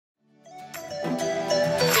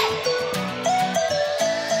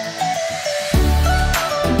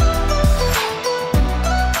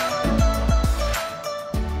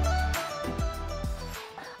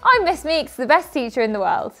Miss Meek's the best teacher in the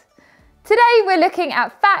world. Today we're looking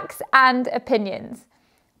at facts and opinions.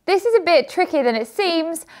 This is a bit trickier than it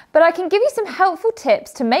seems, but I can give you some helpful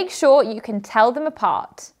tips to make sure you can tell them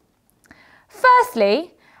apart.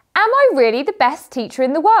 Firstly, am I really the best teacher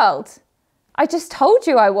in the world? I just told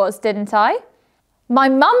you I was, didn't I? My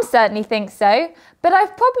mum certainly thinks so, but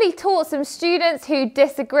I've probably taught some students who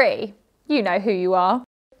disagree. You know who you are.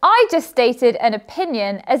 I just stated an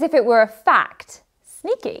opinion as if it were a fact.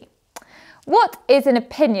 Sneaky. What is an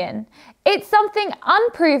opinion? It's something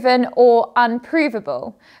unproven or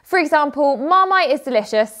unprovable. For example, Marmite is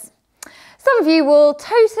delicious. Some of you will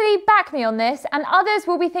totally back me on this and others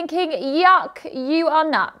will be thinking, yuck, you are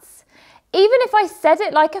nuts. Even if I said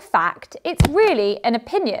it like a fact, it's really an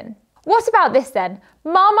opinion. What about this then?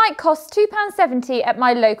 Marmite costs £2.70 at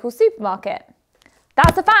my local supermarket.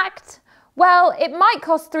 That's a fact. Well, it might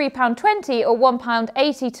cost £3.20 or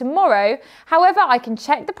 £1.80 tomorrow. However, I can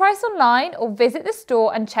check the price online or visit the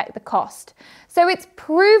store and check the cost. So it's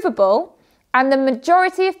provable and the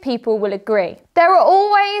majority of people will agree. There are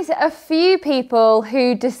always a few people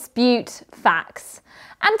who dispute facts.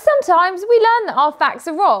 And sometimes we learn that our facts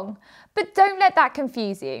are wrong. But don't let that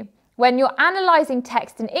confuse you. When you're analysing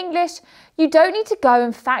text in English, you don't need to go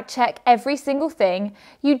and fact check every single thing.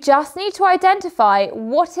 You just need to identify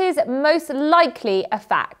what is most likely a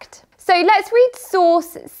fact. So let's read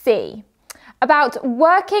source C about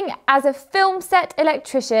working as a film set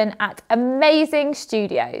electrician at Amazing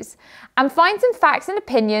Studios and find some facts and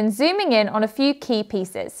opinions zooming in on a few key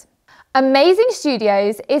pieces. Amazing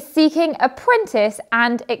Studios is seeking apprentice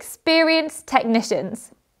and experienced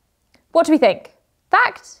technicians. What do we think?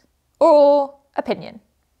 Fact or opinion?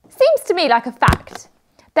 Seems to me like a fact.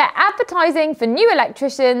 They're advertising for new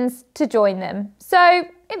electricians to join them, so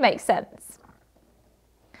it makes sense.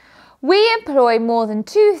 We employ more than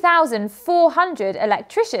 2,400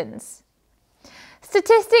 electricians.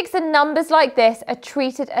 Statistics and numbers like this are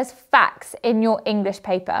treated as facts in your English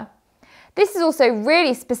paper. This is also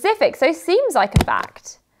really specific, so seems like a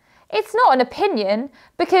fact. It's not an opinion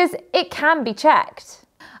because it can be checked.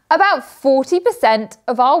 About 40%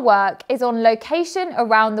 of our work is on location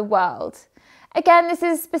around the world. Again, this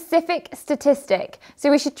is a specific statistic,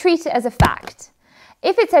 so we should treat it as a fact.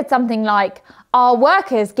 If it said something like, our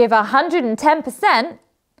workers give 110%,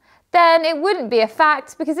 then it wouldn't be a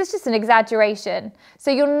fact because it's just an exaggeration,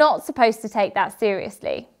 so you're not supposed to take that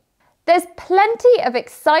seriously. There's plenty of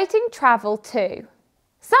exciting travel too.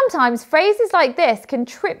 Sometimes phrases like this can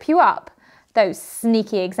trip you up, those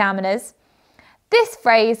sneaky examiners. This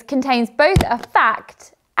phrase contains both a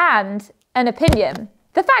fact and an opinion.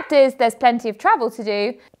 The fact is there's plenty of travel to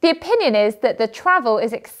do. The opinion is that the travel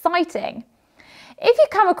is exciting. If you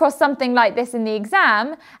come across something like this in the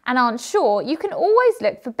exam and aren't sure, you can always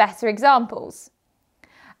look for better examples.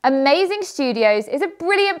 Amazing Studios is a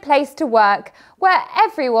brilliant place to work where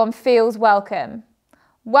everyone feels welcome.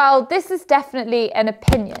 Well, this is definitely an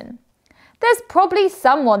opinion. There's probably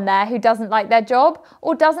someone there who doesn't like their job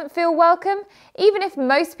or doesn't feel welcome, even if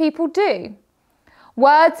most people do.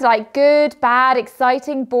 Words like good, bad,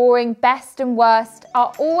 exciting, boring, best and worst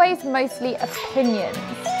are always mostly opinions.